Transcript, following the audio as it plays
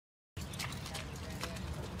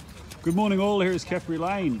Good morning all, here is Capri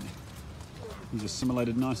Lane. He's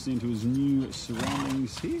assimilated nicely into his new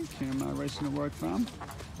surroundings here, racing at Warwick Farm.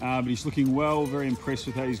 But he's looking well, very impressed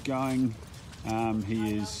with how he's going.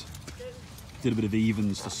 Did a bit of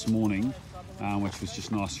evens this morning, which was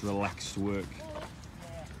just nice, relaxed work.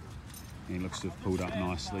 And he looks to have pulled up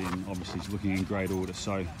nicely, and obviously he's looking in great order.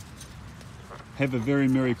 So have a very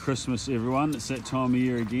Merry Christmas, everyone. It's that time of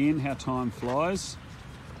year again, how time flies.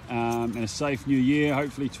 And a safe new year.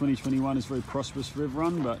 Hopefully 2021 is very prosperous for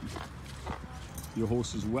everyone, but your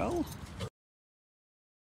horse as well.